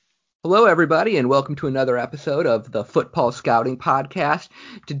Hello, everybody, and welcome to another episode of the Football Scouting Podcast.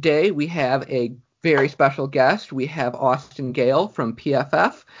 Today, we have a very special guest. We have Austin Gale from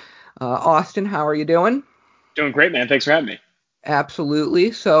PFF. Austin, how are you doing? Doing great, man. Thanks for having me.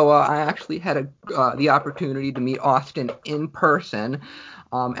 Absolutely. So I actually had the opportunity to meet Austin in person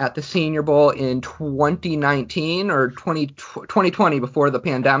at the Senior Bowl in 2019 or 2020 before the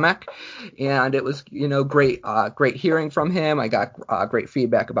pandemic, and it was great hearing from him. I got great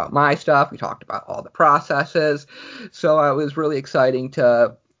feedback about my stuff. We talked about all the processes, so it was really exciting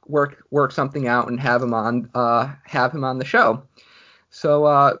to work something out and have him on the show.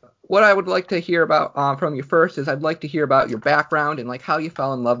 So what I would like to hear about from you first is I'd like to hear about your background and like how you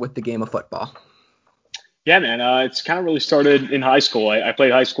fell in love with the game of football. Yeah, man. It's kind of really started in high school. I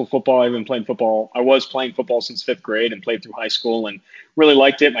played high school football. I've been playing football. I was playing football since fifth grade and played through high school and really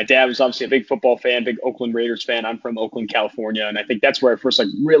liked it. My dad was obviously a big football fan, big Oakland Raiders fan. I'm from Oakland, California, and I think that's where I first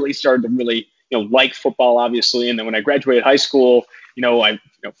really started to really like football, obviously. And then when I graduated high school, I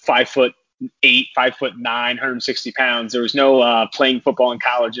 5'8", 5'9", 160 pounds. There was no playing football in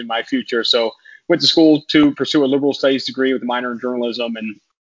college in my future, so went to school to pursue a liberal studies degree with a minor in journalism and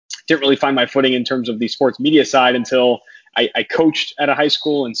didn't really find my footing in terms of the sports media side until I coached at a high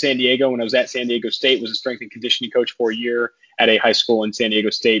school in San Diego. When I was at San Diego State, was a strength and conditioning coach for a year at a high school in San Diego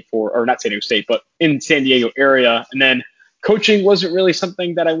State or not San Diego State, but in San Diego area. And then coaching wasn't really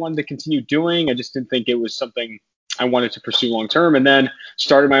something that I wanted to continue doing. I just didn't think it was something I wanted to pursue long term. And then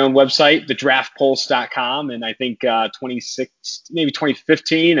started my own website, thedraftpulse.com, and I think 26, maybe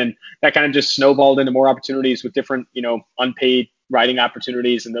 2015, and that kind of just snowballed into more opportunities with different, unpaid writing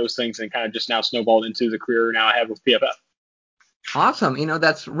opportunities and those things, and kind of just now snowballed into the career now I have with PFF. Awesome.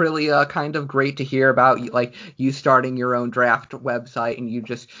 That's really kind of great to hear about like you starting your own draft website and you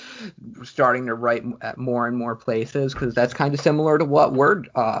just starting to write at more and more places because that's kind of similar to what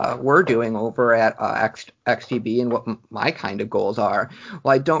we're doing over at XTB and what my kind of goals are.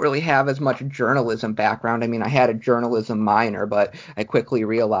 Well, I don't really have as much journalism background. I mean, I had a journalism minor, but I quickly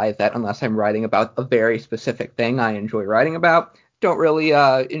realized that unless I'm writing about a very specific thing I enjoy writing about, don't really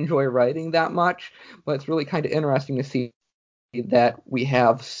enjoy writing that much. But it's really kind of interesting to see that we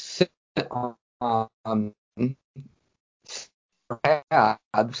have um,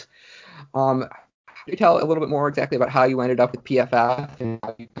 paths. Can you tell a little bit more exactly about how you ended up with PFF and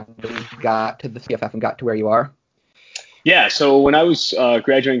how you kind of got to the PFF and got to where you are? Yeah, so when I was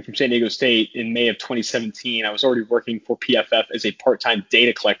graduating from San Diego State in May of 2017, I was already working for PFF as a part-time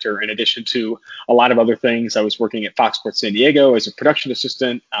data collector. In addition to a lot of other things, I was working at Fox Sports San Diego as a production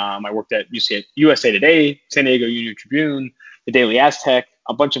assistant. I worked at USA Today, San Diego Union Tribune, the Daily Aztec,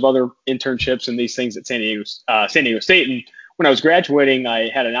 a bunch of other internships and these things at San Diego State. And when I was graduating, I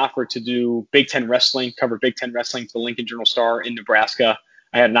had an offer to do Big Ten wrestling, cover Big Ten wrestling for the Lincoln Journal Star in Nebraska.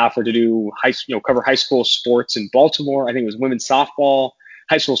 I had an offer to do cover high school sports in Baltimore. I think it was women's softball,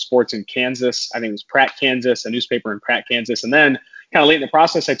 high school sports in Kansas. I think it was Pratt, Kansas, a newspaper in Pratt, Kansas. And then kind of late in the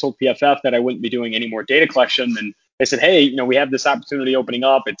process, I told PFF that I wouldn't be doing any more data collection. And they said, hey, we have this opportunity opening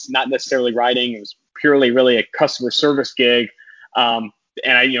up. It's not necessarily writing. It was purely really a customer service gig. And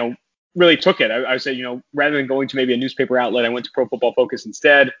I, really took it. I said, rather than going to maybe a newspaper outlet, I went to Pro Football Focus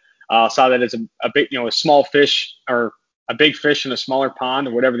instead. Saw that as a big, a small fish or a big fish in a smaller pond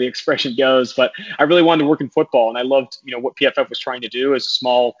or whatever the expression goes. But I really wanted to work in football, and I loved, what PFF was trying to do as a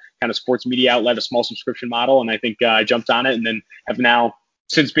small kind of sports media outlet, a small subscription model. And I think I jumped on it, and then have now,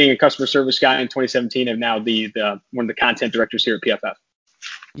 since being a customer service guy in 2017, am now the one of the content directors here at PFF.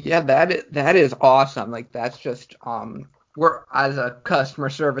 Yeah, that is awesome. Like that's just we're as a customer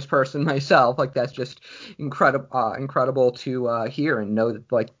service person myself, like that's just incredible to hear and know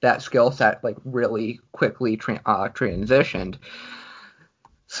that like that skill set like really quickly transitioned.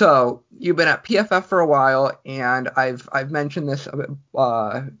 So you've been at PFF for a while, and I've mentioned this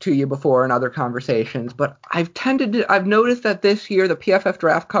to you before in other conversations, but I've noticed that this year the PFF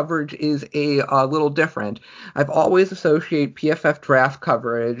draft coverage is a little different. I've always associated PFF draft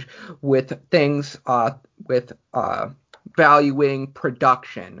coverage with things with valuing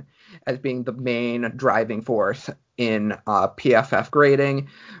production as being the main driving force in PFF grading,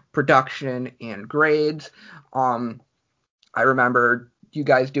 production, and grades. I remember you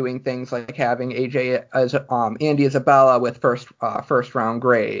guys doing things like having AJ as Andy Isabella with first round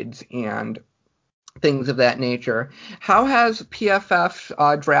grades and things of that nature. How has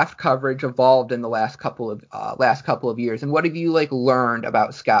PFF draft coverage evolved in the last couple of years, and what have you like learned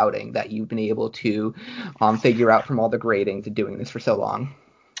about scouting that you've been able to figure out from all the gradings and doing this for so long?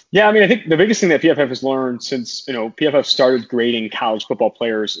 Yeah, I mean, I think the biggest thing that PFF has learned since, PFF started grading college football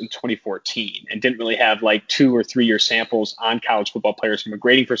players in 2014 and didn't really have like 2 or 3 year samples on college football players from a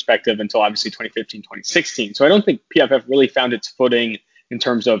grading perspective until obviously 2015, 2016. So I don't think PFF really found its footing in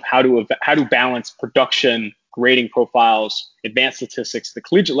terms of how to balance production, grading profiles, advanced statistics, the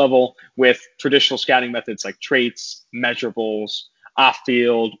collegiate level with traditional scouting methods like traits, measurables, off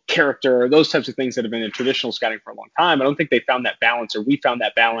field, character, those types of things that have been in traditional scouting for a long time. I don't think they found that balance, or we found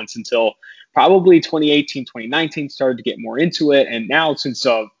that balance until probably 2018, 2019, started to get more into it. And now, since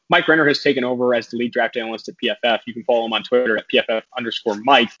Mike Renner has taken over as the lead draft analyst at PFF, you can follow him on Twitter at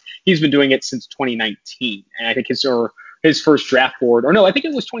PFF_Mike. He's been doing it since 2019. And I think his first draft board, or no, I think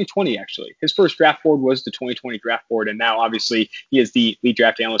it was 2020 actually. His first draft board was the 2020 draft board, and now obviously he is the lead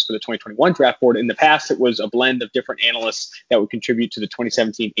draft analyst for the 2021 draft board. In the past, it was a blend of different analysts that would contribute to the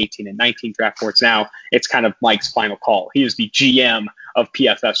 2017, 18, and 19 draft boards. Now it's kind of Mike's final call. He is the GM of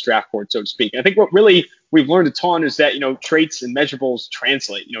PFF's draft board, so to speak. And I think what really we've learned a ton is that, traits and measurables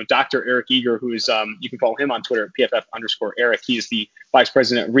translate. Dr. Eric Eager, who is, you can follow him on Twitter at PFF_Eric. He is the vice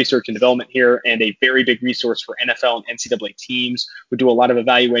president of research and development here and a very big resource for NFL and NCAA teams who do a lot of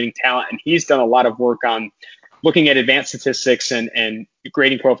evaluating talent. And he's done a lot of work on looking at advanced statistics and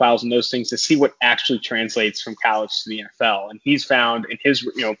grading profiles and those things to see what actually translates from college to the NFL. And he's found in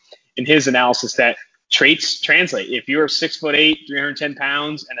his analysis that traits translate. If you're 6'8", 310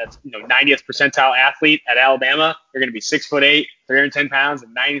 pounds, and a 90th percentile athlete at Alabama, you're going to be 6'8", 310 pounds,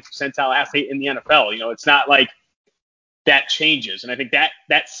 and 90th percentile athlete in the NFL. It's not like that changes. And I think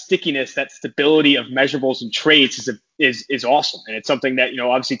that stickiness, that stability of measurables and traits is awesome. And it's something that,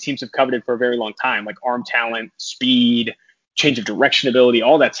 obviously teams have coveted for a very long time, like arm talent, speed, change of direction ability,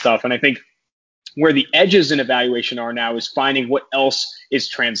 all that stuff. And I think where the edges in evaluation are now is finding what else is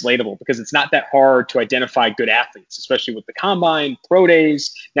translatable, because it's not that hard to identify good athletes, especially with the combine, pro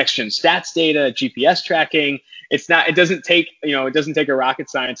days, next gen stats data, GPS tracking. It doesn't take a rocket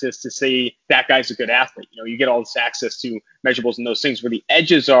scientist to say that guy's a good athlete. You get all this access to measurables and those things. Where the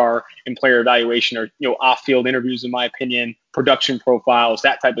edges are in player evaluation are, off field interviews, in my opinion, production profiles,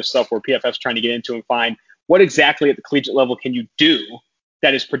 that type of stuff, where PFF's trying to get into and find what exactly at the collegiate level can you do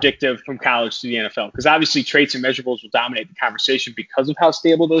that is predictive from college to the NFL. Because obviously traits and measurables will dominate the conversation because of how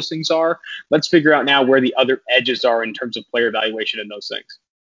stable those things are. Let's figure out now where the other edges are in terms of player evaluation and those things.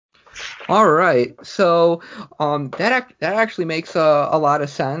 All right, so that actually makes a lot of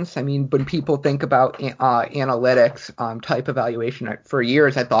sense. I mean, when people think about analytics type evaluation, for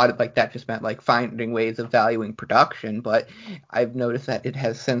years I thought like that just meant like finding ways of valuing production, but I've noticed that it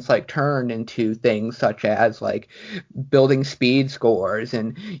has since like turned into things such as like building speed scores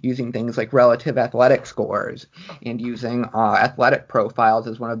and using things like relative athletic scores and using athletic profiles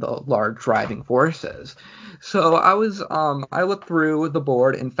as one of the large driving forces. So I looked through the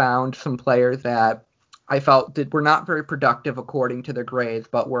board and found some players that I felt were not very productive according to their grades,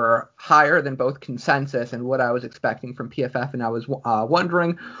 but were higher than both consensus and what I was expecting from PFF. And I was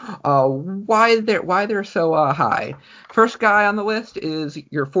wondering why they're so high. First guy on the list is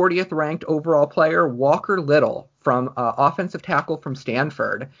your 40th ranked overall player, Walker Little, from offensive tackle from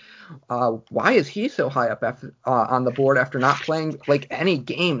Stanford. Why is he so high up on the board after not playing like any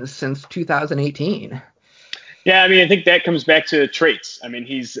games since 2018? Yeah, I mean, I think that comes back to traits. I mean,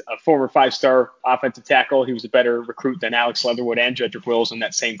 he's a former 5-star offensive tackle. He was a better recruit than Alex Leatherwood and Jedrick Wills in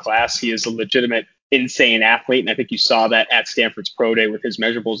that same class. He is a legitimate, insane athlete, and I think you saw that at Stanford's Pro Day with his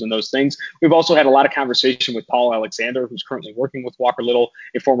measurables and those things. We've also had a lot of conversation with Paul Alexander, who's currently working with Walker Little,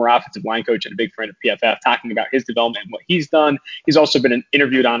 a former offensive line coach and a big friend of PFF, talking about his development and what he's done. He's also been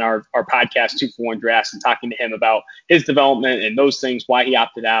interviewed on our podcast, 2-for-1 Drafts, and talking to him about his development and those things, why he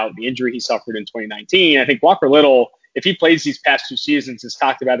opted out, the injury he suffered in 2019. I think Walker Little, if he plays these past 2 seasons, is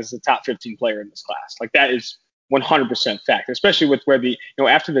talked about as a top 15 player in this class. Like, that is 100% fact, especially with where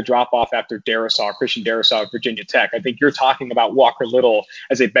after the drop off after Christian Darrisaw at Virginia Tech. I think you're talking about Walker Little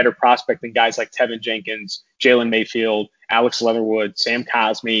as a better prospect than guys like Tevin Jenkins, Jalen Mayfield, Alex Leatherwood, Sam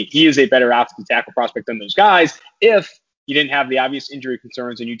Cosmi. He is a better offensive tackle prospect than those guys if you didn't have the obvious injury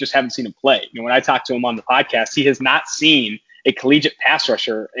concerns and you just haven't seen him play. When I talked to him on the podcast, he has not seen a collegiate pass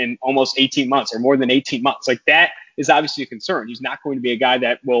rusher in almost 18 months or more than 18 months. Like, that is obviously a concern. He's not going to be a guy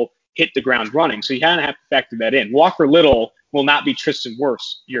that will hit the ground running. So you kind of have to factor that in. Walker Little will not be Tristan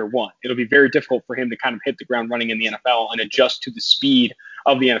Wirfs year one. It'll be very difficult for him to kind of hit the ground running in the NFL and adjust to the speed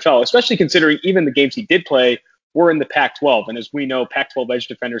of the NFL, especially considering even the games he did play were in the Pac-12. And as we know, Pac-12 edge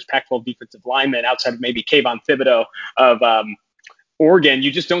defenders, Pac-12 defensive linemen, outside of maybe Kayvon Thibodeau of Oregon, you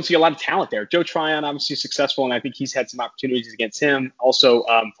just don't see a lot of talent there. Joe Tryon, obviously successful, and I think he's had some opportunities against him. Also,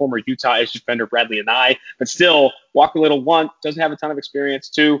 former Utah edge defender Bradley Anae, but still, Walker Little, one, doesn't have a ton of experience.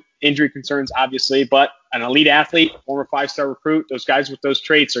 Two, injury concerns, obviously, but an elite athlete, former 5-star recruit. Those guys with those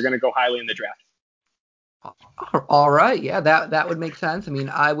traits are going to go highly in the draft. All right, yeah, that would make sense. I mean,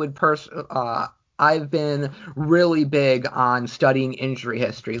 I've been really big on studying injury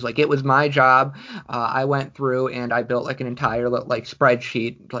histories. Like, it was my job. I went through and I built like an entire like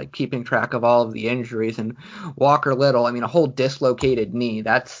spreadsheet, like keeping track of all of the injuries. And Walker Little, I mean, a whole dislocated knee.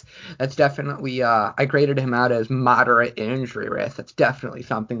 That's definitely. I graded him out as moderate injury risk. That's definitely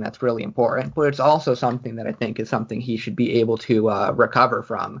something that's really important. But it's also something that I think is something he should be able to recover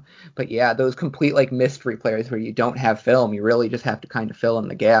from. But yeah, those complete like mystery players where you don't have film, you really just have to kind of fill in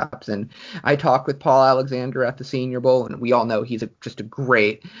the gaps. And I talk with Paul Alexander at the Senior Bowl, and we all know he's just a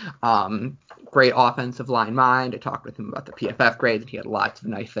great offensive line mind. I talked with him about the PFF grades, and he had lots of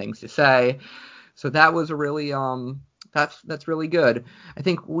nice things to say. So that was a really that's really good. I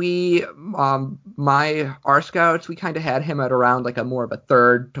think our scouts, we kind of had him at around like a more of a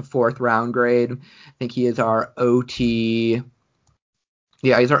 3rd to 4th round grade. I think he is our OT.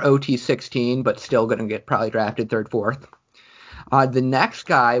 Yeah, he's our OT 16, but still going to get probably drafted 3rd, 4th. The next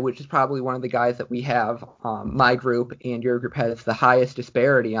guy, which is probably one of the guys that we have, my group and your group has the highest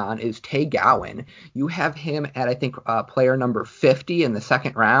disparity on, is Tay Gowan. You have him at, I think, player number 50 in the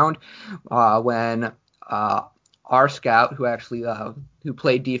 2nd round, when our scout, who actually who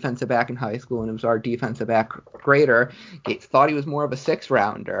played defensive back in high school and was our defensive back grader, Gates, thought he was more of a 6th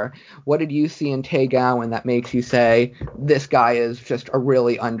rounder. What did you see in Tay Gowan that makes you say this guy is just a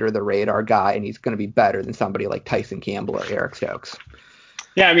really under the radar guy and he's going to be better than somebody like Tyson Campbell or Eric Stokes?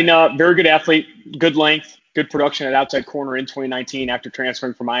 Yeah, I mean, very good athlete, good length, good production at outside corner in 2019 after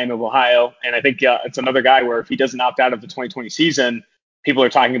transferring from Miami of Ohio. And I think it's another guy where if he doesn't opt out of the 2020 season, people are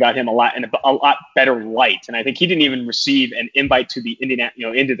talking about him a lot in a lot better light. And I think he didn't even receive an invite to the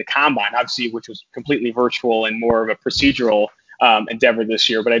into the combine, obviously, which was completely virtual and more of a procedural endeavor this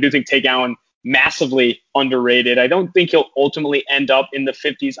year. But I do think Tay Gowan, massively underrated. I don't think he'll ultimately end up in the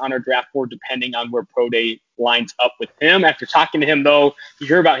 50s on our draft board, depending on where Pro Day lines up with him. After talking to him, though, you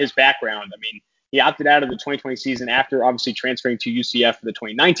hear about his background. I mean, he opted out of the 2020 season after obviously transferring to UCF for the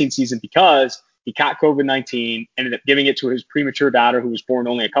 2019 season because he caught COVID-19, ended up giving it to his premature daughter, who was born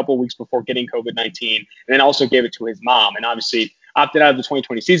only a couple of weeks before getting COVID-19, and then also gave it to his mom. And obviously opted out of the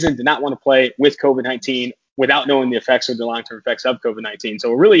 2020 season, did not want to play with COVID-19 without knowing the effects or the long-term effects of COVID-19.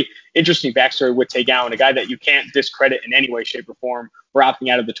 So a really interesting backstory with Tay Gowan, a guy that you can't discredit in any way, shape, or form for opting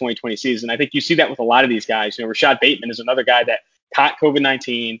out of the 2020 season. I think you see that with a lot of these guys. Rashad Bateman is another guy that caught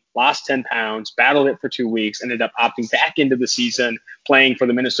COVID-19, lost 10 pounds, battled it for 2 weeks, ended up opting back into the season, playing for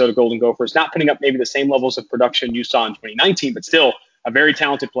the Minnesota Golden Gophers, not putting up maybe the same levels of production you saw in 2019, but still a very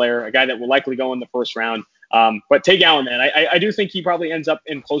talented player, a guy that will likely go in the 1st round. But Tay Gowan, man, I do think he probably ends up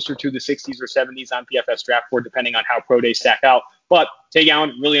in closer to the 60s or 70s on PFS draft board, depending on how pro days stack out. But Tay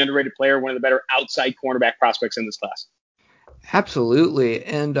Gowan, really underrated player, one of the better outside cornerback prospects in this class. Absolutely.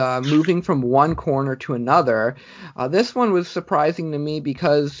 And moving from one corner to another, this one was surprising to me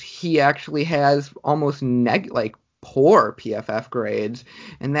because he actually has almost poor PFF grades,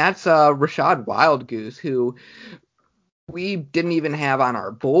 and that's Rashad Wildgoose, who we didn't even have on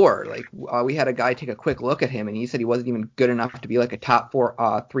our board. Like, we had a guy take a quick look at him, and he said he wasn't even good enough to be like a top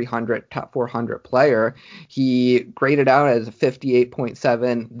 400 player. He graded out as a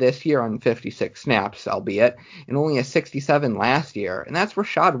 58.7 this year on 56 snaps, albeit, and only a 67 last year. And that's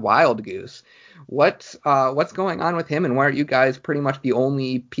Rashad Wildgoose. What's going on with him, and why are you guys pretty much the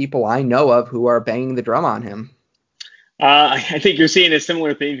only people I know of who are banging the drum on him? I think you're seeing a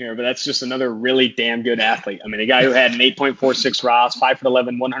similar theme here, but that's just another really damn good athlete. I mean, a guy who had an 8.46 ROS,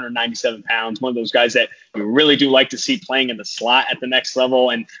 5'11", 197 pounds, one of those guys that you really do like to see playing in the slot at the next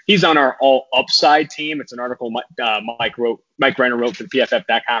level. And he's on our all upside team. It's an article Mike Reiner wrote for the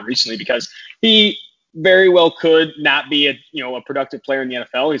PFF.com recently because he very well could not be a productive player in the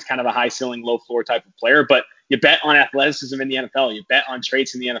NFL. He's kind of a high ceiling, low floor type of player, but you bet on athleticism in the NFL. You bet on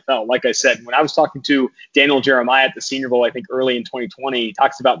traits in the NFL. Like I said, when I was talking to Daniel Jeremiah at the Senior Bowl, I think early in 2020, he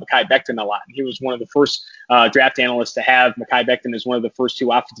talks about Mekhi Becton a lot. And he was one of the first draft analysts to have Mekhi Becton as one of the first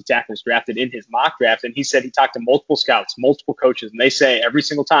 2 offensive tackles drafted in his mock draft. And he said he talked to multiple scouts, multiple coaches, and they say every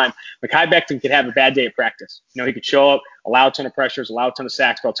single time Mekhi Becton could have a bad day at practice. He could show up, allow a ton of pressures, allow a ton of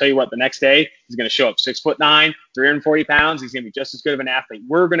sacks. But I'll tell you what, the next day, he's going to show up 6'9", 340 pounds. He's going to be just as good of an athlete.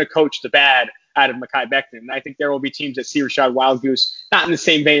 We're going to coach the bad out of Mekhi Becton. And I think there will be teams that see Rashad Wildgoose, not in the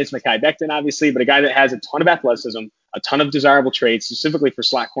same vein as Mekhi Becton, obviously, but a guy that has a ton of athleticism, a ton of desirable traits, specifically for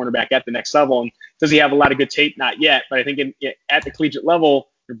slot cornerback at the next level. And Does he have a lot of good tape? Not yet. But I think at the collegiate level,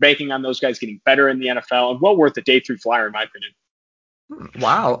 you're banking on those guys getting better in the NFL, and well worth a day three flyer, in my opinion.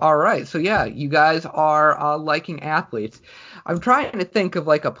 Wow. All right. So yeah, you guys are liking athletes. I'm trying to think of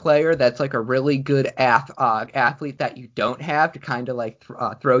like a player that's like a really good athlete that you don't have to kind of like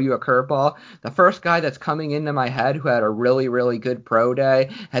throw you a curveball. The first guy that's coming into my head who had a really really good pro day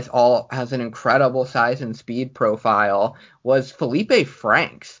has an incredible size and speed profile was Felipe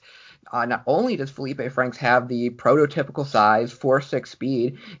Franks. Not only does Felipe Franks have the prototypical size, 4.6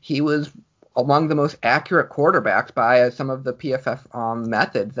 speed, he was among the most accurate quarterbacks by some of the PFF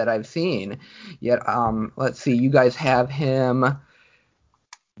methods that I've seen. Yet, let's see, you guys have him.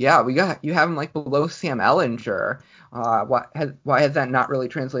 Yeah, you have him like below Sam Ehlinger. Why has that not really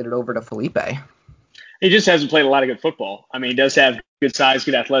translated over to Felipe? He just hasn't played a lot of good football. I mean, he does have good size,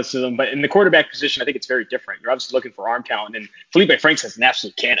 good athleticism, but in the quarterback position, I think it's very different. You're obviously looking for arm talent, and Felipe Franks has an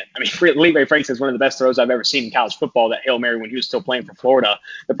absolute cannon. I mean, Felipe Franks has one of the best throws I've ever seen in college football, that Hail Mary when he was still playing for Florida.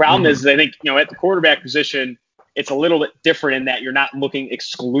 The problem is, I think, at the quarterback position, it's a little bit different in that you're not looking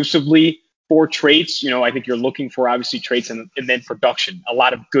exclusively for traits. I think you're looking for obviously traits and then production. A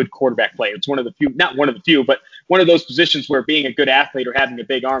lot of good quarterback play. It's one of the few, not one of the few, but one of those positions where being a good athlete or having a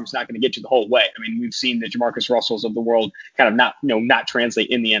big arm is not going to get you the whole way. I mean, we've seen the Jamarcus Russells of the world kind of not translate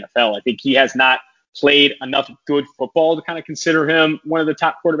in the NFL. I think he has not played enough good football to kind of consider him one of the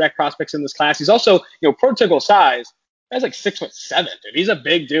top quarterback prospects in this class. He's also, prototypical size. That's like 6'7", dude. He's a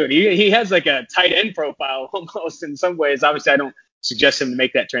big dude. He has like a tight end profile almost in some ways. Obviously, I don't suggest him to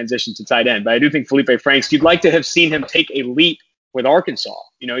make that transition to tight end, but I do think Felipe Franks, you'd like to have seen him take a leap with Arkansas.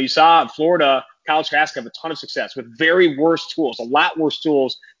 You saw Florida, Kyle Trask have a ton of success with very worse tools, a lot worse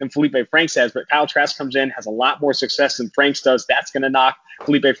tools than Felipe Franks has, but Kyle Trask comes in, has a lot more success than Franks does. That's going to knock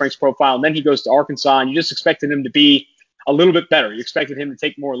Felipe Franks' profile. And then he goes to Arkansas, and you just expected him to be a little bit better. You expected him to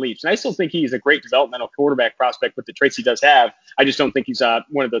take more leaps. And I still think he's a great developmental quarterback prospect with the traits he does have. I just don't think he's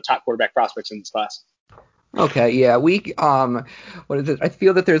one of the top quarterback prospects in this class. Okay, yeah, what is it? I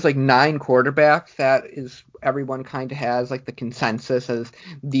feel that there's like 9 quarterbacks that is everyone kind of has like the consensus as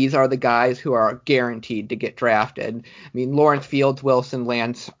these are the guys who are guaranteed to get drafted. I mean, Lawrence Fields, Wilson,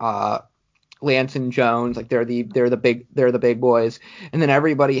 Lance and Jones, like they're the big boys, and then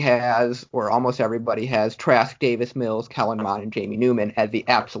everybody has, or almost everybody has, Trask, Davis Mills, Kellen Mond, and Jamie Newman as the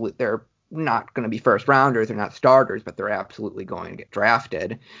absolute. They're not going to be first rounders, they're not starters, but they're absolutely going to get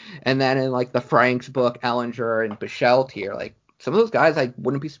drafted. And then in like the Franks book, Ehlinger and Bichelle tier, like some of those guys, I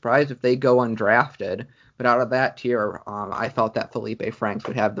wouldn't be surprised if they go undrafted. But out of that tier, I felt that Felipe Franks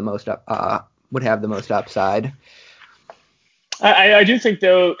would have the most upside. I do think,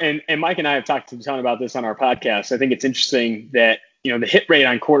 though, and Mike and I have talked a ton about this on our podcast. I think it's interesting that, the hit rate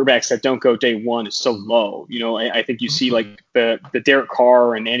on quarterbacks that don't go day one is so low. I think you see like the Derek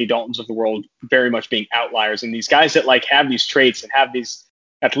Carr and Andy Daltons of the world very much being outliers. And these guys that like have these traits and have these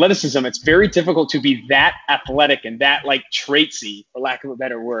athleticism, it's very difficult to be that athletic and that like traitsy, for lack of a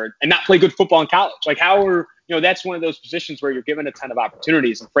better word, and not play good football in college. Like that's one of those positions where you're given a ton of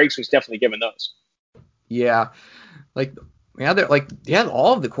opportunities, and Franks was definitely given those. Yeah.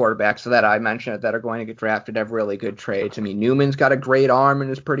 All of the quarterbacks that I mentioned that are going to get drafted have really good traits. I mean, Newman's got a great arm and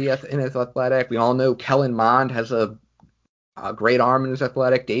is athletic. We all know Kellen Mond has a great arm and is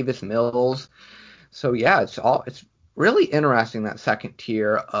athletic. Davis Mills. So yeah, it's really interesting, that second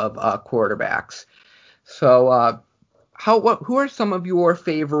tier of quarterbacks. So who are some of your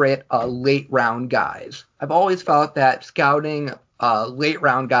favorite late round guys? I've always felt that scouting late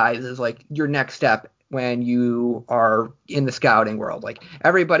round guys is like your next step when you are in the scouting world. Like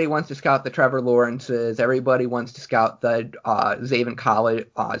everybody wants to scout the Trevor Lawrences, everybody wants to scout the Zaven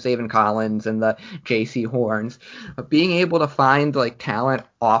Collins and the J.C. Horns. But being able to find like talent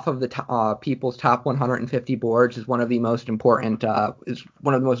off of the people's top 150 boards is one of the most important, is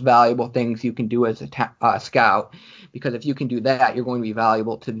one of the most valuable things you can do as a scout. Because if you can do that, you're going to be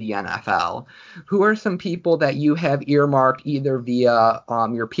valuable to the NFL. Who are some people that you have earmarked either via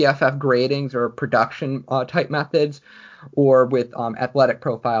your PFF gradings or production type methods, or with athletic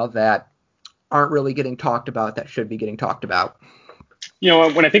profiles that aren't really getting talked about that should be getting talked about?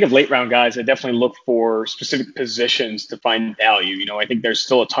 When I think of late round guys, I definitely look for specific positions to find value. I think there's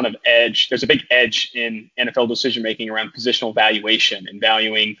still a ton of edge. There's a big edge in NFL decision making around positional valuation and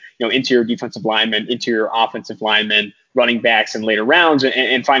valuing, interior defensive linemen, interior offensive linemen, running backs in later rounds,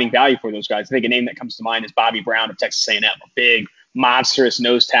 and finding value for those guys. I think a name that comes to mind is Bobby Brown of Texas A&M, a big, monstrous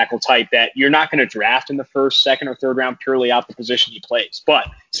nose tackle type that you're not going to draft in the first, second, or third round purely out the position he plays. But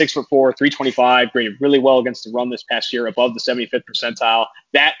 6'4", 325, graded really well against the run this past year, above the 75th percentile.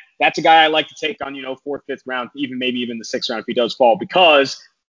 That's a guy I like to take on, 4th, 5th round, maybe even the 6th round if he does fall, because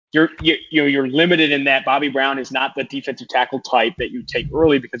you're limited in that Bobby Brown is not the defensive tackle type that you take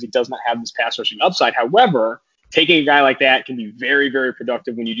early because he does not have this pass rushing upside. However, taking a guy like that can be very, very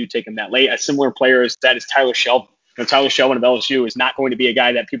productive when you do take him that late. A similar player is Tyler Shelvin. Tyler Shelvin of LSU is not going to be a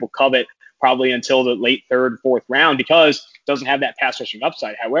guy that people covet probably until the late third, fourth round because it doesn't have that pass rushing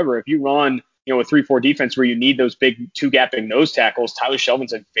upside. However, if you run a 3-4 defense where you need those big two gapping nose tackles, Tyler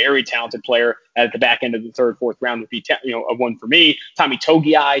Shelvin's a very talented player at the back end of the third, fourth round would be a one for me. Tommy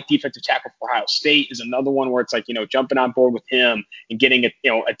Togiai, defensive tackle for Ohio State, is another one where it's like jumping on board with him and getting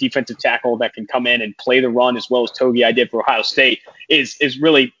a defensive tackle that can come in and play the run as well as Togiai did for Ohio State is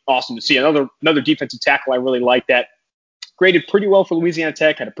really awesome to see. Another defensive tackle I really like that graded pretty well for Louisiana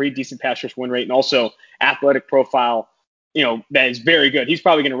Tech, had a pretty decent pass rush win rate, and also athletic profile that is very good. He's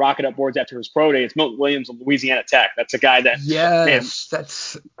probably going to rocket up boards after his pro day. It's Milton Williams of Louisiana Tech. That's a guy that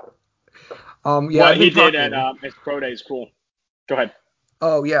that's what he did at his pro day is cool. Go ahead.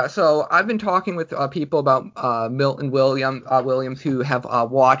 Oh yeah, so I've been talking with people about Milton Williams who have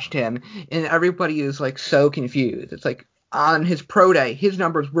watched him, and everybody is like so confused. It's like on his pro day, his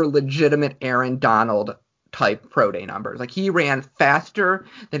numbers were legitimate Aaron Donald type pro day numbers. Like he ran faster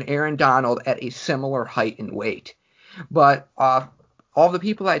than Aaron Donald at a similar height and weight. But all the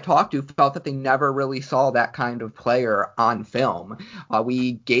people I talked to felt that they never really saw that kind of player on film.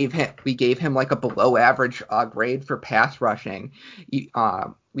 We gave him like a below average grade for pass rushing.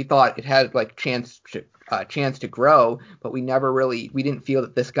 We thought it had like chance to grow, but we didn't feel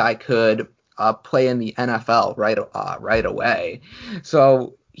that this guy could play in the NFL right away.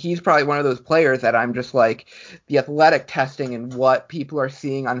 So he's probably one of those players that I'm just like, the athletic testing and what people are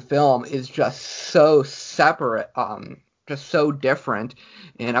seeing on film is just so separate, just so different.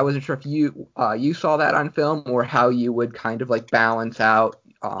 And I wasn't sure if you saw that on film or how you would kind of like balance out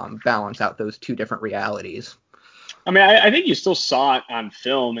those two different realities. I mean, I think you still saw it on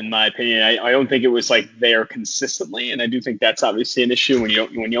film, in my opinion. I don't think it was like there consistently, and I do think that's obviously an issue when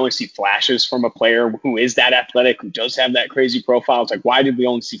you only see flashes from a player who is that athletic, who does have that crazy profile. It's like, why did we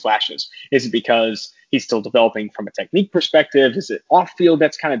only see flashes? Is it because he's still developing from a technique perspective? Is it off field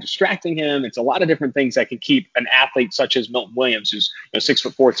that's kind of distracting him? It's a lot of different things that can keep an athlete such as Milton Williams, who's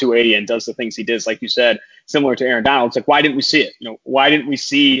 6'4", 280, and does the things he does, like you said, similar to Aaron Donald. It's like, why didn't we see it? Why didn't we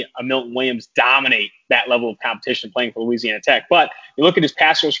see a Milton Williams dominate that level of competition playing for Louisiana Tech? But you look at his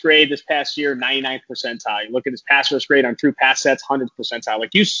pass rush grade this past year, 99th percentile. You look at his pass rush grade on true pass sets, 100th percentile.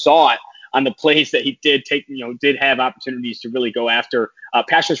 Like you saw it on the plays that he did take, did have opportunities to really go after.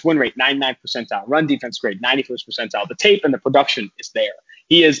 Pass rush win rate, 99th percentile. Run defense grade, 91st percentile. The tape and the production is there.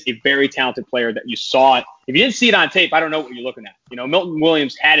 He is a very talented player that you saw it. If you didn't see it on tape, I don't know what you're looking at. Milton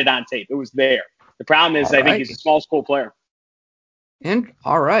Williams had it on tape. It was there. The problem is I think he's a small school player.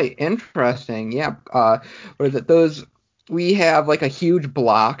 All right, interesting. Yeah. We have like a huge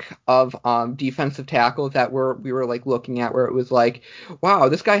block of defensive tackles that we were like looking at where it was like, wow,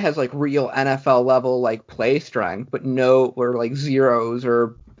 this guy has like real NFL level like play strength, but or like zeros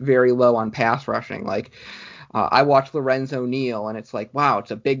or very low on pass rushing. Like I watched Lorenzo Neal and it's like, wow, it's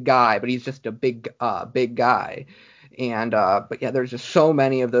a big guy, but he's just a big guy. And but yeah, there's just so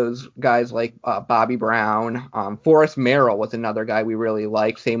many of those guys like Bobby Brown. Forrest Merrill was another guy we really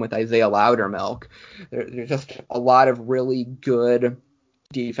liked. Same with Isaiah Loudermilk. There's just a lot of really good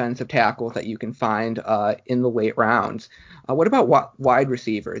defensive tackles that you can find in the late rounds. What about wide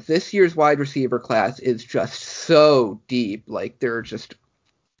receivers? This year's wide receiver class is just so deep. Like they're just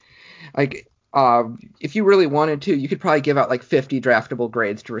like. If you really wanted to, you could probably give out like 50 draftable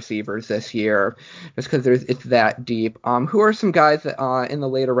grades to receivers this year, just because it's that deep. Who are some guys that, in the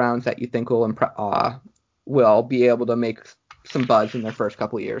later rounds that you think will be able to make some buzz in their first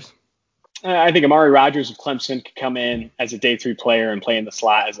couple of years? I think Amari Rodgers of Clemson could come in as a day 3 player and play in the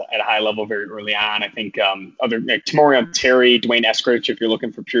slot at a high level very early on. I think Tamorrion Terry, Dwayne Eskridge, if you're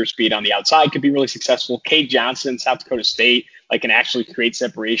looking for pure speed on the outside, could be really successful. Cade Johnson, South Dakota State, can actually create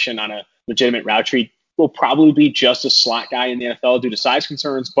separation on a legitimate route tree. Will probably be just a slot guy in the NFL due to size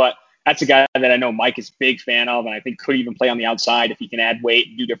concerns, but that's a guy that I know Mike is a big fan of, and I think could even play on the outside if he can add weight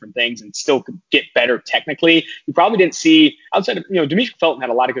and do different things and still could get better technically. You probably didn't see, outside of, Demetric Felton had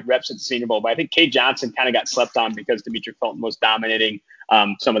a lot of good reps at the Senior Bowl, but I think Cade Johnson kind of got slept on because Demetric Felton was dominating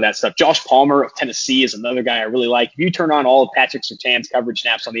some of that stuff. Josh Palmer of Tennessee is another guy I really like. If you turn on all of Patrick Surtain's coverage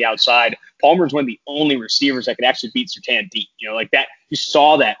snaps on the outside, Palmer's one of the only receivers that could actually beat Surtain deep. Like that, you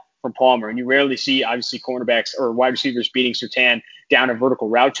saw that from Palmer, and you rarely see, obviously, cornerbacks or wide receivers beating Surtain down a vertical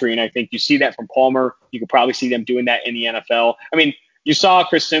route tree, and I think you see that from Palmer. You could probably see them doing that in the NFL. I mean, You saw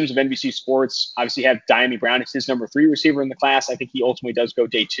Chris Sims of NBC Sports obviously have Dyami Brown as his number 3 receiver in the class. I think he ultimately does go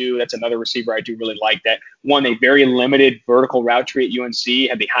day 2. That's another receiver I do really like that won a very limited vertical route tree at UNC,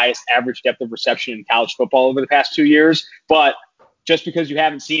 had the highest average depth of reception in college football over the past 2 years. But just because you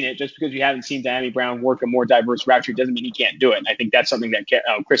haven't seen it, just because you haven't seen Dyami Brown work a more diverse route tree doesn't mean he can't do it. And I think that's something that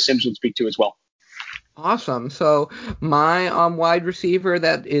Chris Sims would speak to as well. Awesome. So my wide receiver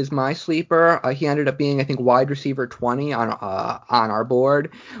that is my sleeper, he ended up being, I think, wide receiver 20 on our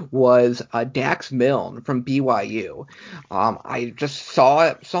board, was Dax Milne from BYU. I just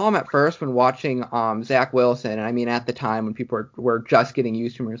saw him at first when watching Zach Wilson, and I mean at the time when people were just getting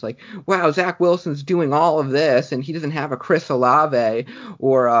used to him, it was like, wow, Zach Wilson's doing all of this, and he doesn't have a Chris Olave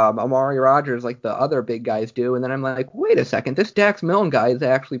or Amari Rodgers like the other big guys do. And then I'm like, wait a second, this Dax Milne guy is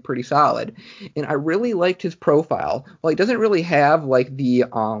actually pretty solid, and I really liked his profile. Well, he doesn't really have like the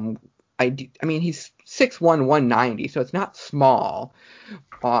I mean, he's 6'1", 190, so it's not small.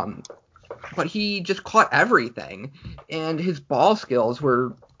 But he just caught everything, and his ball skills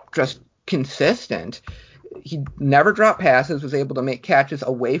were just consistent. He never dropped passes, was able to make catches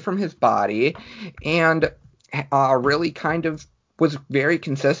away from his body, and really kind of was very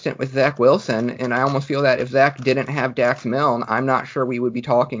consistent with Zach Wilson. And I almost feel that if Zach didn't have Dax Milne, I'm not sure we would be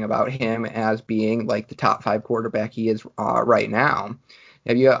talking about him as being like the top 5 quarterback he is right now.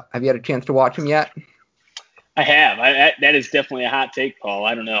 Have you had a chance to watch him yet? I have. That is definitely a hot take, Paul.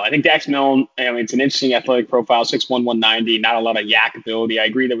 I don't know. I think Dax Milne, it's an interesting athletic profile, 6'1", 190, not a lot of yak ability. I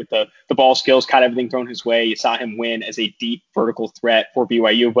agree that with the ball skills, caught everything thrown his way. You saw him win as a deep vertical threat for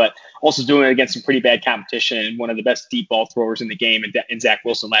BYU, but also doing it against some pretty bad competition and one of the best deep ball throwers in the game in Zach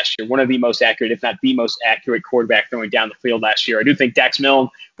Wilson last year. One of the most accurate, if not the most accurate quarterback throwing down the field last year. I do think Dax Milne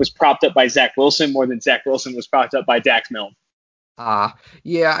was propped up by Zach Wilson more than Zach Wilson was propped up by Dax Milne.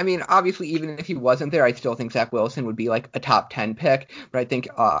 Yeah, I mean, obviously, even if he wasn't there, I still think Zach Wilson would be like a top 10 pick. But I think,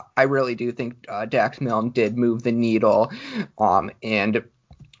 I really do think Dax Milne did move the needle, and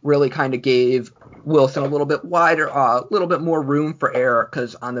really kind of gave Wilson a little bit wider, a little bit more room for error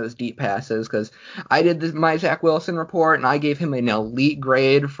on those deep passes. Because I did my Zach Wilson report, and I gave him an elite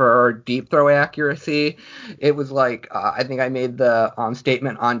grade for deep throw accuracy. It was like, I think I made the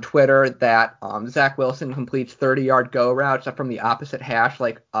statement on Twitter that Zach Wilson completes 30-yard go routes from the opposite hash,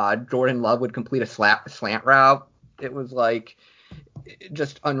 like Jordan Love would complete a slant route. It was like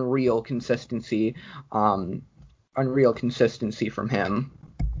just unreal consistency from him.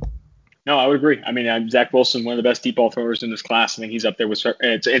 No, I would agree. I mean, Zach Wilson, one of the best deep ball throwers in this class. I think he's up there with.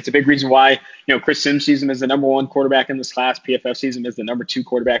 It's a big reason why Chris Sims sees him as the number 1 quarterback in this class. PFF sees him as the number 2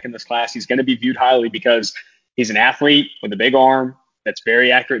 quarterback in this class. He's going to be viewed highly because he's an athlete with a big arm that's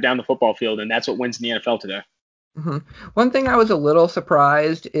very accurate down the football field, and that's what wins in the NFL today. Mm-hmm. One thing I was a little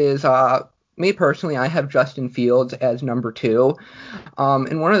surprised is me personally, I have Justin Fields as number 2,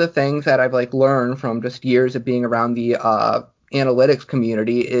 and one of the things that I've like learned from just years of being around the analytics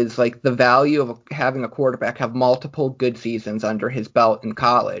community is like the value of having a quarterback have multiple good seasons under his belt in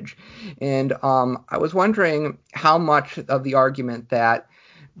college. And I was wondering how much of the argument that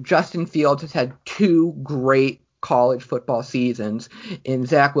Justin Fields has had 2 great college football seasons, and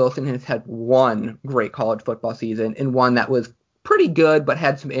Zach Wilson has had 1 great college football season, and one that was pretty good but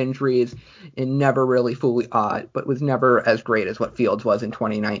had some injuries and never really fully but was never as great as what Fields was in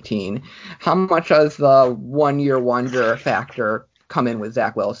 2019. How much does the 1-year wonder factor come in with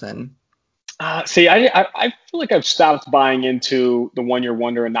Zach Wilson? See, I feel like I've stopped buying into the 1-year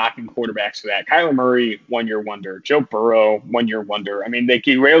wonder and knocking quarterbacks for that. Kyler Murray, 1-year wonder. Joe Burrow, 1-year wonder. I mean, they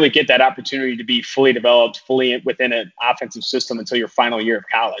rarely get that opportunity to be fully developed, fully within an offensive system until your final year of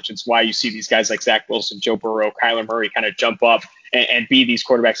college. It's why you see these guys like Zach Wilson, Joe Burrow, Kyler Murray kind of jump up and be these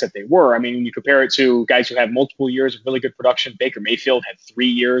quarterbacks that they were. I mean, when you compare it to guys who have multiple years of really good production, Baker Mayfield had 3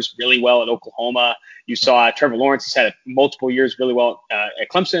 years really well at Oklahoma. You saw Trevor Lawrence has had multiple years really well at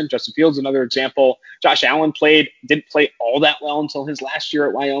Clemson. Justin Fields, another example. Josh Allen didn't play all that well until his last year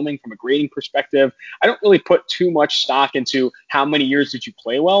at Wyoming from a grading perspective. I don't really put too much stock into how many years did you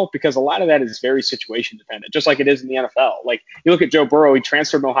play well, because a lot of that is very situation dependent, just like it is in the NFL. Like you look at Joe Burrow, he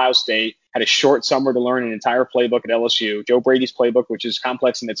transferred from Ohio State, had a short summer to learn an entire playbook at LSU. Joe Brady's playbook, which is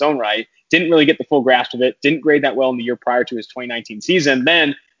complex in its own right, didn't really get the full grasp of it, didn't grade that well in the year prior to his 2019 season.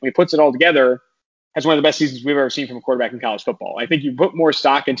 Then when he puts it all together, has one of the best seasons we've ever seen from a quarterback in college football. I think you put more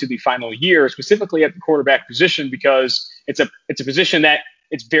stock into the final year, specifically at the quarterback position, because it's a position that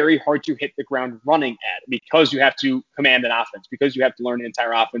it's very hard to hit the ground running at, because you have to command an offense, because you have to learn an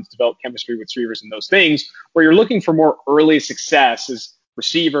entire offense, develop chemistry with receivers and those things. Where you're looking for more early success is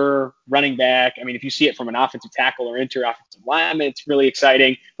receiver, running back. I mean, if you see it from an offensive tackle or offensive lineman, it's really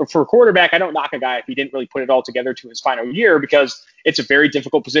exciting. But for a quarterback, I don't knock a guy if he didn't really put it all together to his final year, because it's a very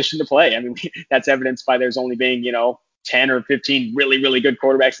difficult position to play. I mean, that's evidenced by there's only being, 10 or 15 really, really good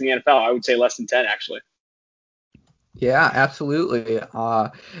quarterbacks in the NFL. I would say less than 10, actually. Yeah, absolutely.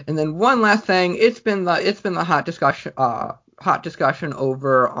 And then one last thing, it's been the hot discussion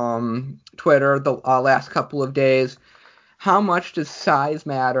over Twitter the last couple of days. How much does size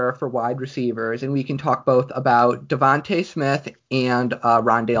matter for wide receivers? And we can talk both about Devontae Smith and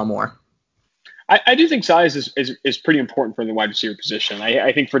Rondale Moore. I do think size is pretty important for the wide receiver position.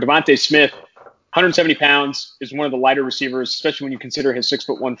 I think for Devontae Smith, 170 pounds is one of the lighter receivers, especially when you consider his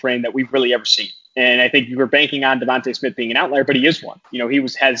 6'1" frame, that we've really ever seen. And I think you were banking on Devontae Smith being an outlier, but he is one.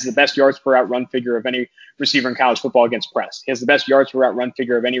 Has the best yards per out run figure of any receiver in college football against press. He has the best yards per out run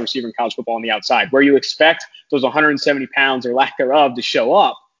figure of any receiver in college football on the outside. Where you expect those 170 pounds or lack thereof to show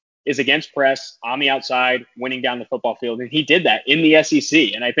up is against press, on the outside, winning down the football field. And he did that in the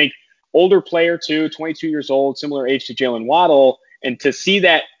SEC. And I think older player too, 22 years old, similar age to Jalen Waddle, and to see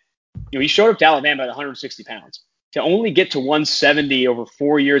that, he showed up to Alabama at 160 pounds. To only get to 170 over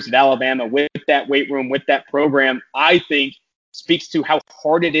 4 years at Alabama with that weight room, with that program, I think speaks to how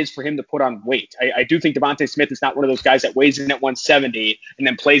hard it is for him to put on weight. I do think Devontae Smith is not one of those guys that weighs in at 170 and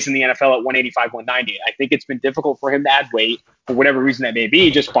then plays in the NFL at 185, 190. I think it's been difficult for him to add weight for whatever reason that may be,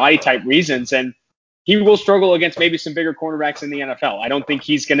 just body type reasons. And he will struggle against maybe some bigger cornerbacks in the NFL. I don't think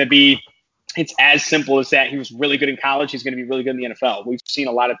he's going to be – it's as simple as that. He was really good in college. He's going to be really good in the NFL. We've seen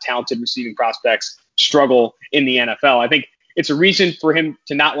a lot of talented receiving prospects struggle in the NFL. I think it's a reason for him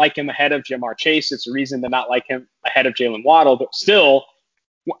to not like him ahead of Jamar Chase. It's a reason to not like him ahead of Jalen Waddle, but still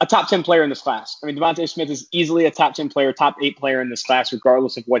a top 10 player in this class. I mean, Devontae Smith is easily a top 10 player, top 8 player in this class,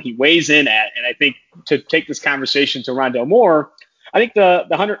 regardless of what he weighs in at. And I think to take this conversation to Rondale Moore, I think the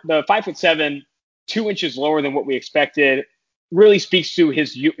 5'7", 2 inches lower than what we expected, really speaks to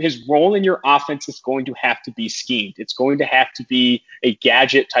his role in your offense is going to have to be schemed. It's going to have to be a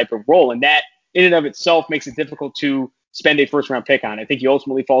gadget type of role. And that in and of itself makes it difficult to spend a first round pick on. I think he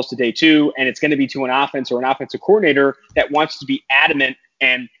ultimately falls to day 2, and it's going to be to an offense or an offensive coordinator that wants to be adamant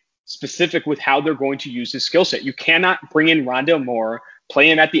and specific with how they're going to use his skill set. You cannot bring in Rondale Moore, play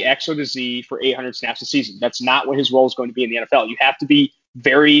him at the X or the Z for 800 snaps a season. That's not what his role is going to be in the NFL. You have to be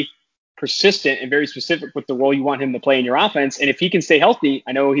very persistent and very specific with the role you want him to play in your offense. And if he can stay healthy,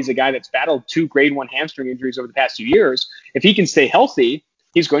 I know he's a guy that's battled 2 grade 1 hamstring injuries over the past 2 years. If he can stay healthy,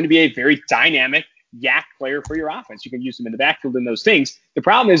 he's going to be a very dynamic yak player for your offense. You can use him in the backfield and those things. The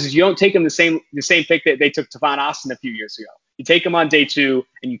problem is you don't take him the same pick that they took Tavon Austin a few years ago. You take him on day 2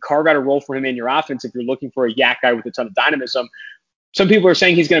 and you carve out a role for him in your offense if you're looking for a yak guy with a ton of dynamism. Some people are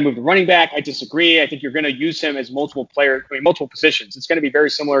saying he's going to move to running back. I disagree. I think you're going to use him as multiple positions. It's going to be very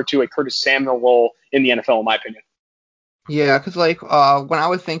similar to a Curtis Samuel role in the NFL, in my opinion. Yeah, because when I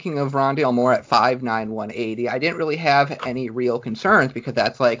was thinking of Rondale Moore at 5'9", 180, I didn't really have any real concerns because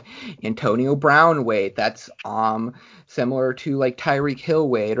that's like Antonio Brown weight. That's similar to like Tyreek Hill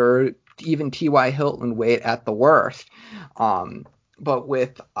weight or even T.Y. Hilton weight at the worst. But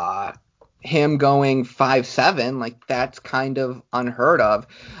with him going 5'7", like that's kind of unheard of.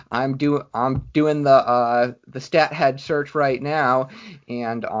 I'm doing the stat head search right now,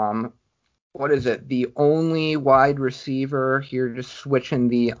 and what is it? The only wide receiver here, just switching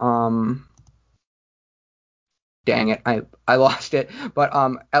the dang it, I lost it. But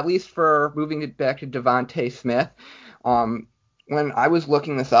at least for moving it back to Devontae Smith, when I was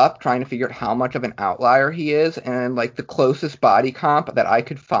looking this up, trying to figure out how much of an outlier he is, and like the closest body comp that I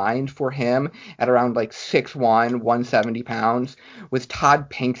could find for him at around like 6'1", 170 pounds was Todd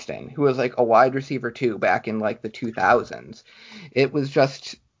Pinkston, who was like a wide receiver too back in like the 2000s. It was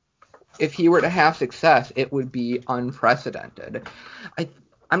just, if he were to have success, it would be unprecedented.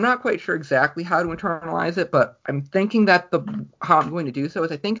 I'm not quite sure exactly how to internalize it, but I'm thinking that how I'm going to do so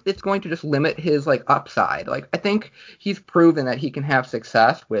is I think it's going to just limit his like upside. Like I think he's proven that he can have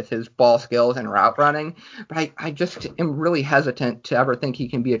success with his ball skills and route running, but I just am really hesitant to ever think he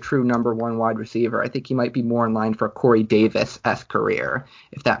can be a true number 1 wide receiver. I think he might be more in line for a Corey Davis-esque career,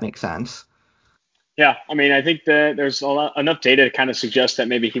 if that makes sense. Yeah, I mean, I think that there's enough data to kind of suggest that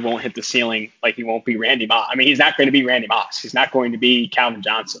maybe he won't hit the ceiling, like he won't be Randy Moss. I mean, he's not going to be Randy Moss. He's not going to be Calvin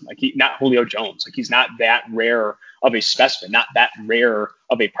Johnson, not Julio Jones. Like he's not that rare of a specimen, not that rare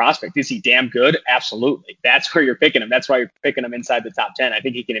of a prospect. Is he damn good? Absolutely. That's where you're picking him. That's why you're picking him inside the top 10. I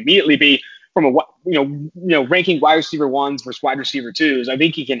think he can immediately be from a ranking wide receiver 1s versus wide receiver 2s. I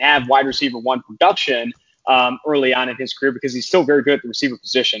think he can have wide receiver 1 production early on in his career because he's still very good at the receiver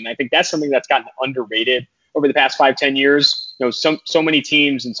position. I think that's something that's gotten underrated over the past 5, 10 years, so many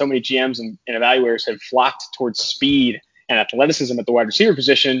teams and so many GMs and evaluators have flocked towards speed and athleticism at the wide receiver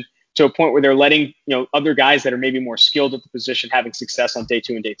position to a point where they're letting other guys that are maybe more skilled at the position having success on day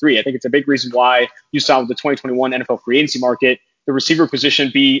 2 and day 3. I think it's a big reason why you saw with the 2021 NFL free agency market the receiver position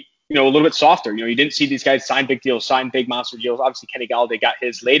be a little bit softer. You didn't see these guys sign big deals, sign big monster deals. Obviously, Kenny Galladay got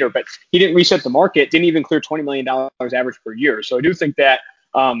his later, but he didn't reset the market, didn't even clear $20 million average per year. So I do think that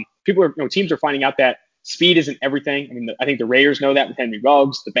teams are finding out that speed isn't everything. I mean, I think the Raiders know that with Henry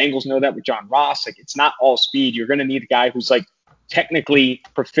Ruggs. The Bengals know that with John Ross. Like, it's not all speed. You're going to need a guy who's like technically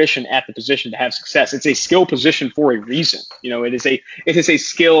proficient at the position to have success. It's a skill position for a reason. It is a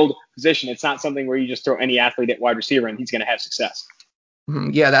skilled position. It's not something where you just throw any athlete at wide receiver and he's going to have success.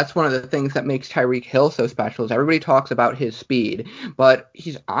 Yeah, that's one of the things that makes Tyreek Hill so special is everybody talks about his speed, but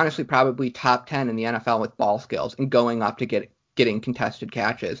he's honestly probably top 10 in the NFL with ball skills and going up to getting contested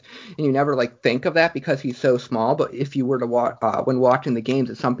catches. And you never think of that because he's so small, but if you were to watch when watching the games,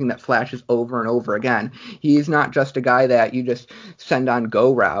 it's something that flashes over and over again. He's not just a guy that you just send on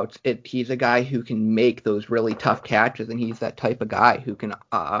go routes. He's a guy who can make those really tough catches, and he's that type of guy who can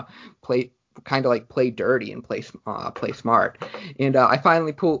play dirty and play smart. And I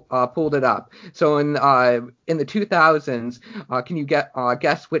finally pulled it up. So in the 2000s, can you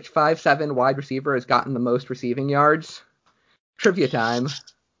guess which 5'7" wide receiver has gotten the most receiving yards? Trivia time.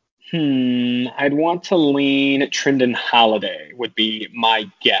 I'd want to lean Trindon Holiday would be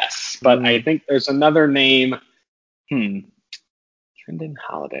my guess, but I think there's another name. Trindon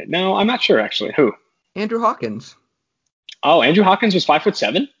Holiday. No, I'm not sure actually. Who? Andrew Hawkins. Oh, Andrew Hawkins was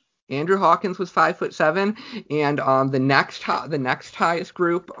 5'7"? Andrew Hawkins was 5'7", and the next highest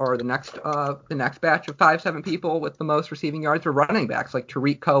group, or the next batch of 5'7" people with the most receiving yards are running backs like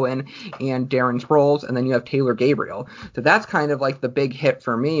Tariq Cohen and Darren Sproles, and then you have Taylor Gabriel. So that's kind of the big hit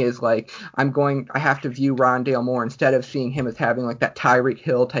for me is I have to view Rondale Moore instead of seeing him as having that Tyreek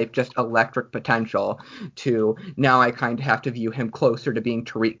Hill type just electric potential to now I kind of have to view him closer to being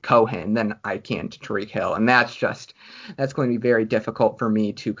Tariq Cohen than I can to Tariq Hill, and that's going to be very difficult for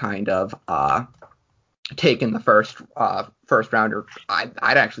me to kind of take in the first round, or I'd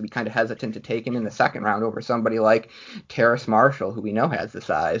actually be kind of hesitant to take him in the second round over somebody like Terrace Marshall, who we know has the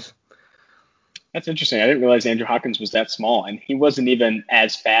size. That's interesting. I didn't realize Andrew Hawkins was that small, and he wasn't even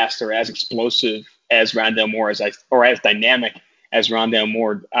as fast or as explosive as Rondale Moore, or as dynamic as Rondale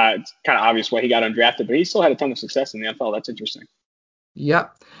Moore. It's kind of obvious why he got undrafted, but he still had a ton of success in the NFL. That's interesting.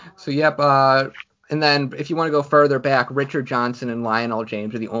 Yep. So, and then if you want to go further back, Richard Johnson and Lionel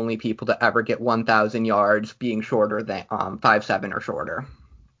James are the only people to ever get 1,000 yards being shorter than 5'7" or shorter.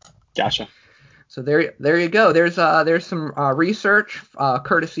 Gotcha. So there you go. There's some research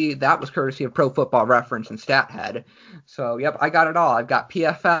courtesy of Pro Football Reference and StatHead. So I got it all. I've got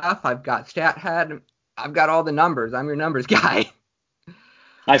PFF, I've got StatHead, I've got all the numbers. I'm your numbers guy.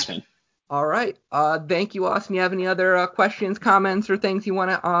 Nice, man. All right. Thank you, Austin. You have any other questions, comments, or things you want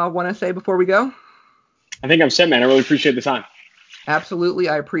to say before we go? I think I'm set, man. I really appreciate the time. Absolutely.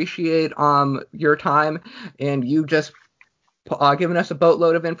 I appreciate your time and you just giving us a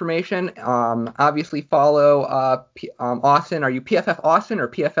boatload of information. Obviously follow Austin. Are you PFF Austin or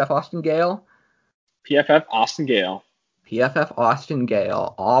PFF Austin Gale? PFF Austin Gale. PFF Austin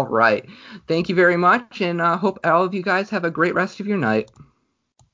Gale. All right. Thank you very much, and hope all of you guys have a great rest of your night.